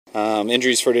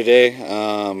Injuries for today.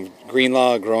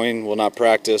 Greenlaw, groin, will not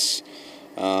practice.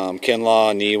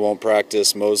 Kinlaw, knee, won't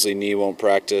practice. Mosley, knee, won't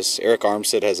practice. Eric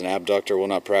Armstead has an abductor, will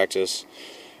not practice.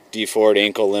 D. Ford,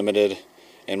 ankle, limited.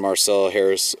 And Marcel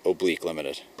Harris, oblique,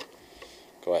 limited.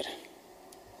 Go ahead.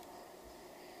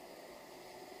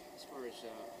 As far as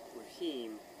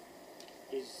Raheem,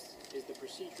 is the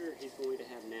procedure he's going to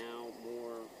have now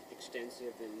more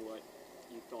extensive than what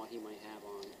you thought he might have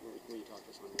on when you talked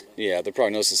to us on Monday? Yeah, the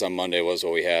prognosis on Monday was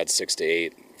what we had, 6 to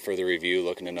 8. Further review,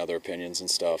 looking at other opinions and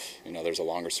stuff. There's a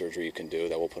longer surgery you can do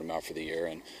that will put him out for the year,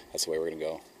 and that's the way we're going to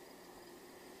go.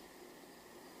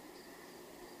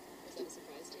 Is that a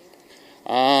surprise to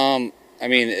you?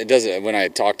 It doesn't. When I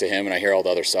talk to him and I hear all the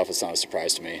other stuff, it's not a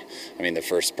surprise to me. The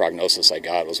first prognosis I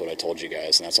got was what I told you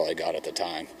guys, and that's all I got at the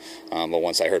time. But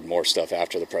once I heard more stuff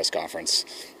after the press conference,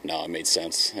 no, it made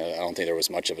sense. I don't think there was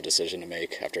much of a decision to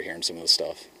make after hearing some of the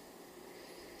stuff.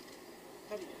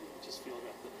 How do you just feel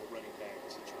about the running back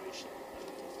situation?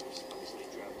 Obviously,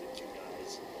 drafted 2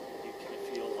 guys. Do you kind of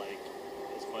feel like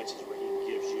as much as Raheem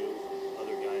gives you,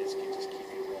 other guys can just keep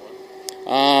you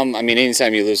rolling?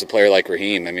 Anytime you lose a player like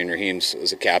Raheem, Raheem's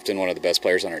was a captain, one of the best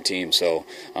players on our team, so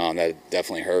that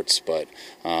definitely hurts. But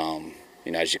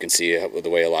as you can see, with the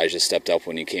way Elijah stepped up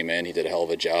when he came in, he did a hell of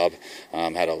a job.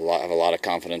 Have a lot of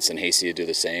confidence in Hasty to do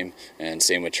the same, and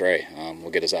same with Trey.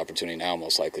 We'll get his opportunity now,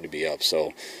 most likely to be up.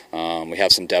 So we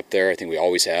have some depth there. I think we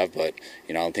always have, but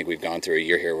I don't think we've gone through a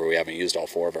year here where we haven't used all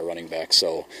 4 of our running backs.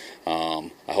 So I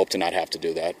hope to not have to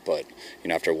do that. But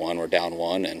after one, we're down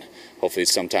 1, and hopefully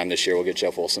sometime this year we'll get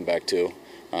Jeff Wilson back too.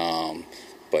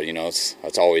 But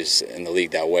it's always in the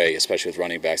league that way, especially with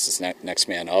running backs. It's next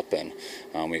man up, and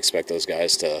we expect those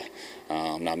guys to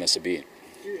not miss a beat.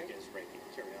 You guys ranking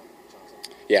Kerryon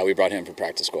Johnson? Yeah, we brought him for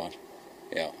practice squad.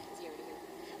 Yeah. Is he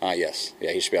already here? Yes.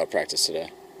 Yeah, he should be out of practice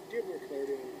today. Do you have more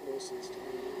clarity on Wilson's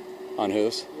time? On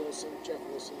whose? Jeff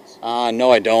Wilson's.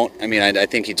 No, I don't. I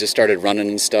think he just started running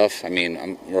and stuff.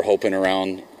 We're hoping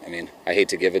around. I hate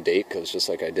to give a date because just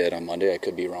like I did on Monday, I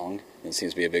could be wrong. It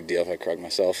seems to be a big deal if I correct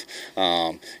myself.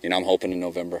 I'm hoping in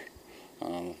November.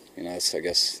 That's, I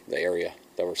guess, the area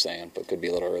that we're saying, but it could be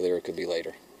a little earlier, it could be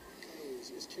later.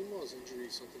 Is Kinlaw's injury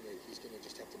something that he's going to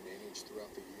just have to manage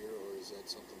throughout the year, or is that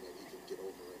something that he can get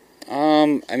over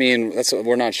it?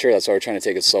 We're not sure. That's why we're trying to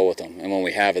take it slow with him. And when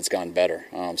we have, it's gone better.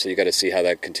 So you got to see how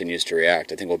that continues to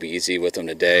react. I think we'll be easy with him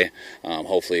today.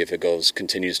 Hopefully, if it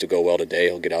continues to go well today,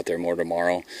 he'll get out there more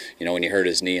tomorrow. When he hurt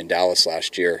his knee in Dallas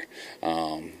last year,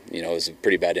 it was a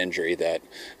pretty bad injury that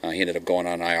he ended up going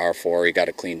on IR for. He got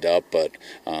it cleaned up, but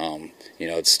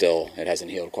it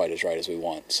hasn't healed quite as right as we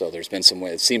want. So there's been some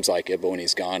way. It seems like it, but when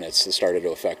he's gone, it's started to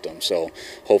affect him. So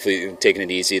hopefully, taking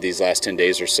it easy these last 10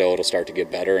 days or so, it'll start to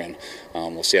get better, and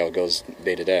we'll see how it goes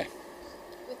day to day.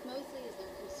 With Mosley, is there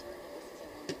concern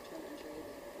that this is a long-term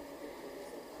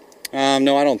injury?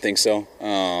 No, I don't think so.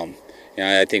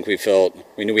 I think we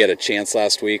knew we had a chance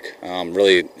last week,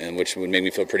 really, which would make me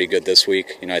feel pretty good this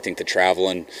week. I think the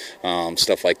traveling,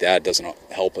 stuff like that doesn't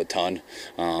help a ton.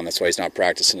 That's why he's not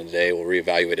practicing today. We'll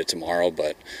reevaluate it tomorrow,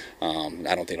 but I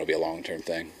don't think it'll be a long-term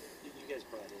thing. You guys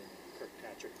brought in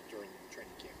Kirkpatrick during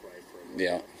training camp, right?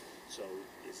 Yeah. So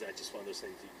is that just one of those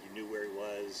things that you knew where he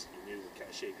was, you knew what kind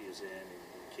of shape he was in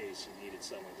case you needed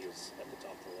someone, he was at the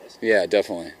top of the list? Yeah,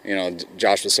 definitely.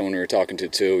 Josh was someone we were talking to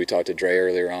too. We talked to Dre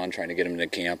earlier on, trying to get him into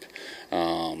camp.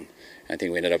 I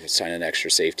think we ended up signing an extra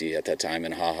safety at that time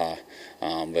in HaHa.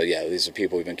 But yeah, these are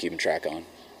people we've been keeping track on.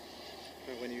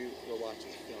 When you were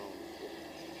watching film,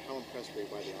 how impressed were you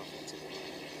by the offensive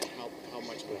line? How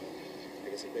much of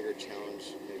a bigger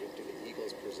challenge maybe do the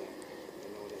Eagles present? I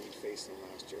know that you faced them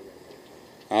last year.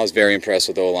 I was very impressed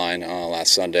with O-line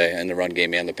last Sunday in the run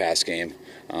game and the pass game.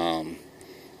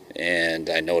 And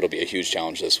I know it'll be a huge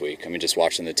challenge this week. Just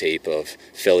watching the tape of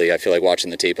Philly, I feel like watching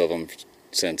the tape of them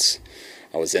since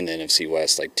I was in the NFC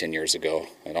West like 10 years ago.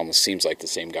 It almost seems like the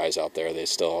same guys out there. They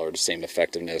still are the same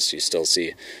effectiveness. You still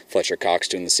see Fletcher Cox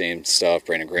doing the same stuff,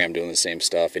 Brandon Graham doing the same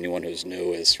stuff. Anyone who's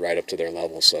new is right up to their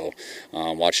level. So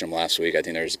watching them last week, I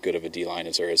think there's as good of a D-line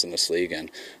as there is in this league,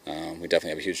 and we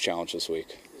definitely have a huge challenge this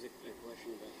week. There's a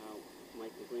question about how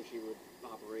Mike McGlinchey would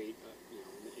operate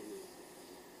in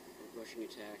the rushing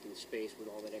attack in space with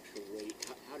all that extra weight.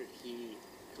 How did he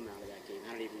come out of that game?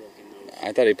 How did he look in those?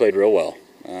 I thought he played real well.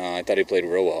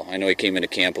 I know he came into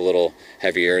camp a little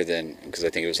heavier because I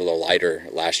think he was a little lighter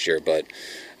last year, but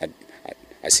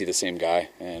I see the same guy,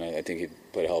 and I think he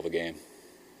played a hell of a game.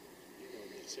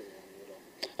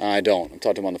 I don't. I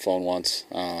talked to him on the phone once.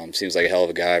 Seems like a hell of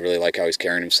a guy. I really like how he's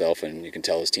carrying himself, and you can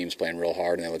tell his team's playing real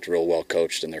hard, and they looked real well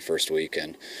coached in their first week,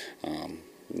 and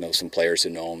know some players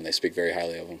who know him, and they speak very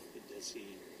highly of him.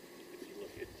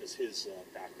 Does does his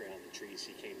background, the trees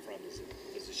he came from, does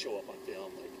it show up on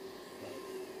film, like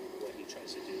what he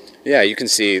tries to do? Yeah, you can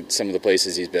see some of the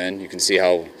places he's been. You can see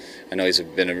how I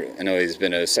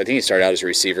think he started out as a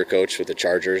receiver coach with the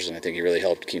Chargers, and I think he really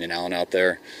helped Keenan Allen out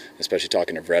there, especially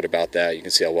talking to Brett about that. You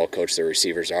can see how well coached their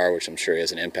receivers are, which I'm sure he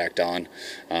has an impact on.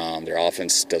 Their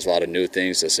offense does a lot of new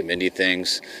things, does some indie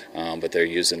things, but they're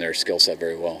using their skill set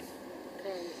very well.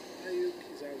 Aiyuk,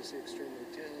 he's obviously extremely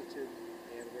talented.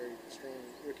 He had a very strong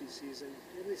rookie season.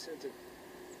 Do you have any sense of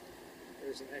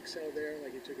there's an exhale there,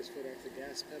 like he took his foot off the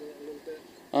gas pedal a little bit?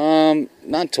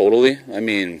 Not totally. I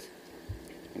mean,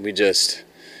 we just,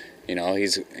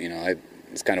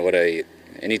 it's kind of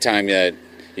anytime that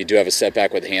you do have a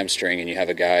setback with a hamstring and you have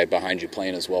a guy behind you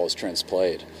playing as well as Trent's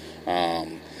played. I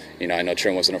know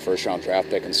Trent wasn't a first-round draft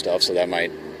pick and stuff, so that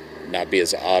might not be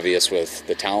as obvious with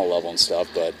the talent level and stuff,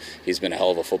 but he's been a hell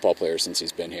of a football player since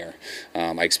he's been here.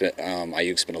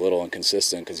 Aiyuk's been a little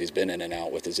inconsistent because he's been in and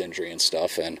out with his injury and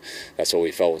stuff, and that's what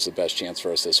we felt was the best chance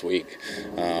for us this week.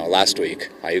 Last week,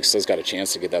 Aiyuk still's got a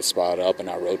chance to get that spot up and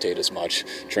not rotate as much.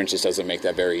 Trent just doesn't make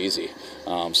that very easy.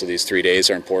 So these 3 days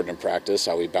are important in practice,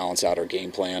 how we balance out our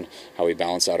game plan, how we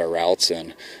balance out our routes,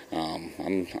 and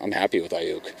I'm happy with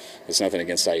Aiyuk. It's nothing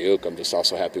against Aiyuk. I'm just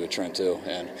also happy with Trent too,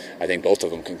 and I think both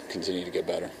of them can continue to get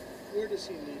better. Where does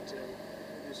he need to?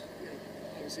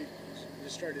 Obviously, he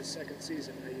just started his second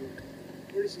season. Aiyuk,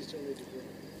 where does he still need to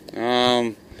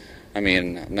grow?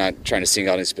 I'm not trying to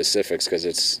single out any specifics because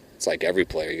it's like every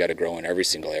player. You got to grow in every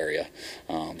single area.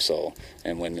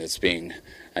 And when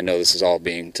I know this is all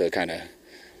being to kind of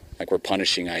like we're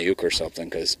punishing Aiyuk or something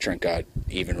because Trent got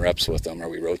even reps with them or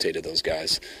we rotated those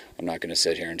guys. I'm not going to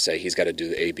sit here and say he's got to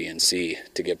do A, B, and C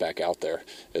to get back out there.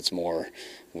 It's more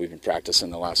we've been practicing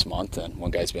the last month, and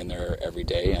one guy's been there every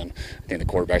day, and I think the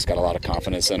quarterback's got a lot of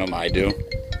confidence in him. I do.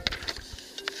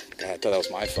 God, I thought that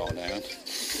was my phone, man.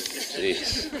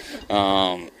 Jeez.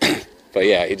 But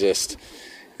yeah,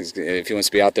 if he wants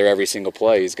to be out there every single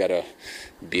play, he's got to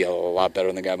be a lot better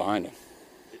than the guy behind him.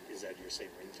 Is that your same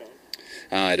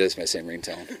ringtone? It is my same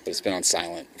ringtone, but it's been on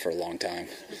silent for a long time,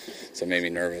 so it made me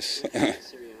nervous. A lot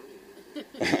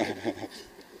of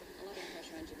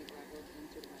pressure on Jimmy Garoppolo came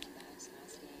through the running backs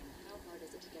last game. How hard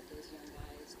is it to get those young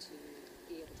guys to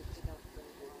be able to pick up the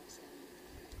blocks and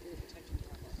really protect him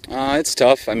throughout that? It's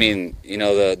tough. I mean,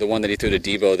 the one that he threw to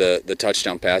Debo, the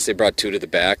touchdown pass, they brought two to the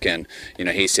back, and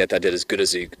Hasty, I thought, did as good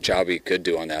as job he could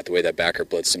do on that. The way that backer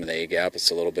blitzed him in the A gap, it's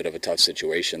a little bit of a tough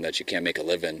situation that you can't make a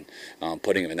living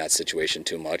putting him in that situation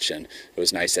too much. And it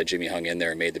was nice that Jimmy hung in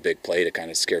there and made the big play to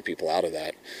kind of scare people out of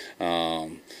that.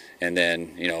 And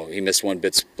then, he missed one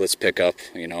blitz pickup,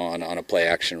 on a play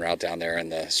action route down there in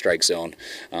the strike zone.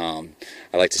 I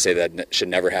like to say that should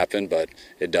never happen, but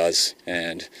it does.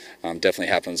 And definitely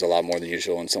happens a lot more than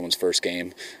usual in someone's first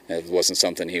game. It wasn't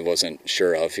something he wasn't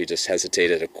sure of. He just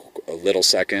hesitated a little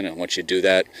second. And once you do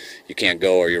that, you can't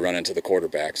go or you run into the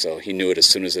quarterback. So he knew it as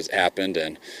soon as it happened.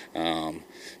 And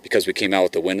because we came out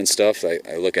with the win and stuff,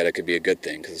 I look at it could be a good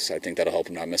thing because I think that'll help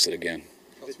him not miss it again.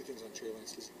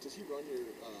 Does he run your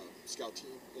scout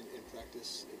team in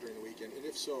practice during the weekend? And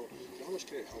if so, how much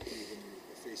can it help you when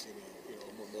you're facing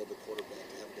a more mobile quarterback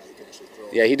to have a guy who can actually throw?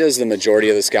 Yeah, he does the majority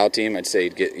of the scout team. I'd say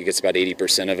he gets about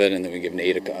 80% of it, and then we give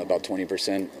Nate about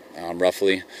 20%,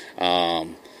 roughly.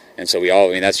 And so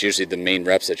that's usually the main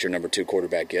reps that your number 2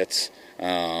 quarterback gets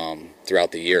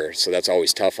throughout the year. So that's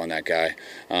always tough on that guy.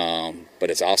 But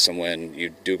it's awesome when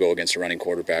you do go against a running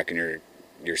quarterback and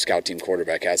your scout team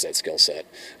quarterback has that skill set.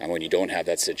 And when you don't have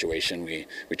that situation, we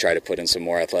try to put in some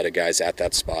more athletic guys at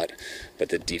that spot. But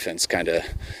the defense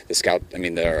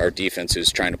our defense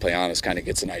who's trying to play honest kind of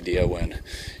gets an idea when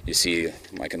you see,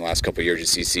 like in the last couple of years, you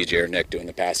see CJ or Nick doing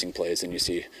the passing plays and you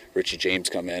see Richie James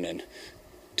come in and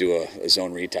do a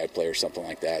zone read type play or something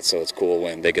like that. So it's cool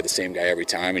when they get the same guy every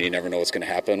time and you never know what's going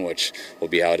to happen, which will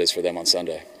be how it is for them on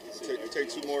Sunday. Take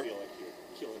 2 more. I feel like you're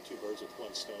killing 2 birds with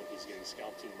one stone. He's getting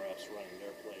scout team reps running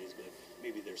their plays, but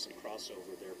maybe there's some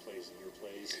crossover their plays and your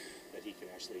plays that it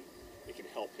can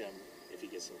help him if he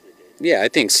gets into the game. Yeah, I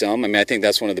think some. I think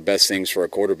that's one of the best things for a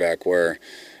quarterback where,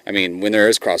 when there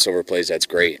is crossover plays, that's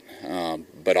great.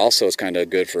 But also it's kind of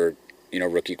good for,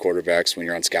 rookie quarterbacks when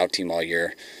you're on scout team all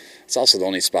year. It's also the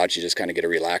only spot you just kind of get to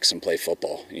relax and play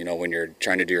football. When you're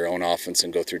trying to do your own offense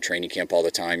and go through training camp all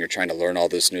the time, you're trying to learn all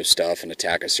this new stuff and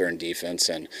attack a certain defense.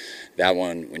 And that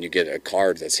one, when you get a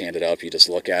card that's handed up, you just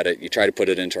look at it. You try to put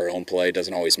it into our own play. It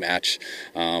doesn't always match,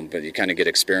 but you kind of get to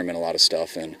experiment a lot of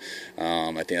stuff. And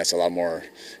I think that's a lot more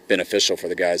beneficial for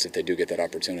the guys if they do get that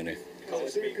opportunity.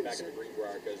 Collins being back in the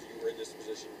Greenbrier, because you were in this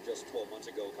position just 12 months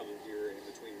ago coming here in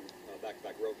between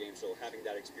back-to-back road games. So having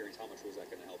that experience, how much was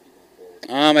that going to help you going forward? forward?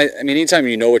 I mean, anytime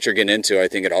you know what you're getting into, I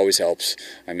think it always helps.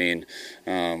 I mean,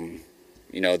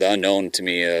 you know, the unknown to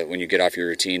me when you get off your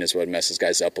routine is what messes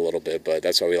guys up a little bit, but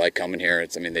that's why we like coming here.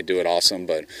 I mean, they do it awesome,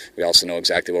 but we also know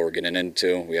exactly what we're getting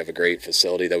into. We have a great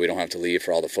facility that we don't have to leave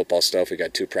for all the football stuff. We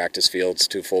got 2 practice fields,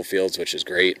 2 full fields, which is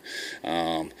great.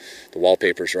 The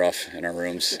wallpaper's rough in our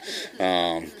rooms.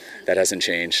 That hasn't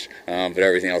changed, but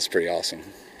everything else is pretty awesome.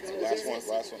 Last one. Is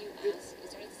there anything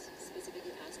specific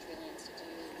you asked Trey Lance to do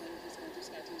when he's going through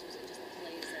scout teams, or is it just the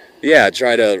plays that? Yeah,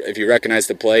 try to, if you recognize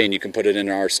the play and you can put it in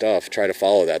our stuff, try to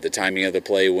follow that. The timing of the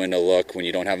play, when to look, when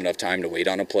you don't have enough time to wait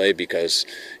on a play because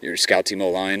your scout team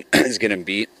O-line is getting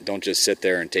beat, don't just sit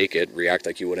there and take it. React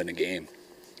like you would in a game.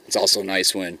 It's also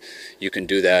nice when you can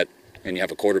do that and you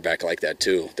have a quarterback like that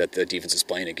too, that the defense is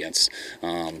playing against.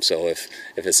 So if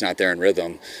it's not there in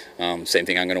rhythm, same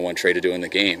thing I'm going to want Trey to do in the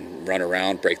game. Run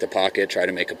around, break the pocket, try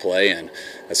to make a play, and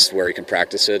that's where he can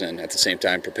practice it and at the same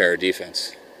time prepare a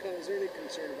defense. Kyle, is there any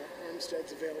concern about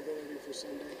Armstead's availability for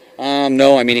Sunday?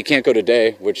 No, I mean, he can't go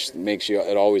today, which makes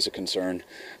it always a concern.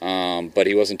 But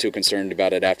he wasn't too concerned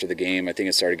about it after the game. I think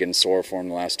it started getting sore for him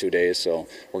the last 2 days, so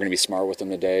we're going to be smart with him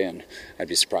today, and I'd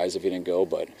be surprised if he didn't go,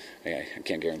 but I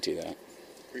can't guarantee that.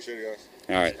 Appreciate it,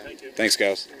 guys. All right. Thanks,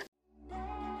 guys.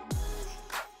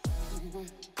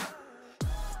 Mm-hmm.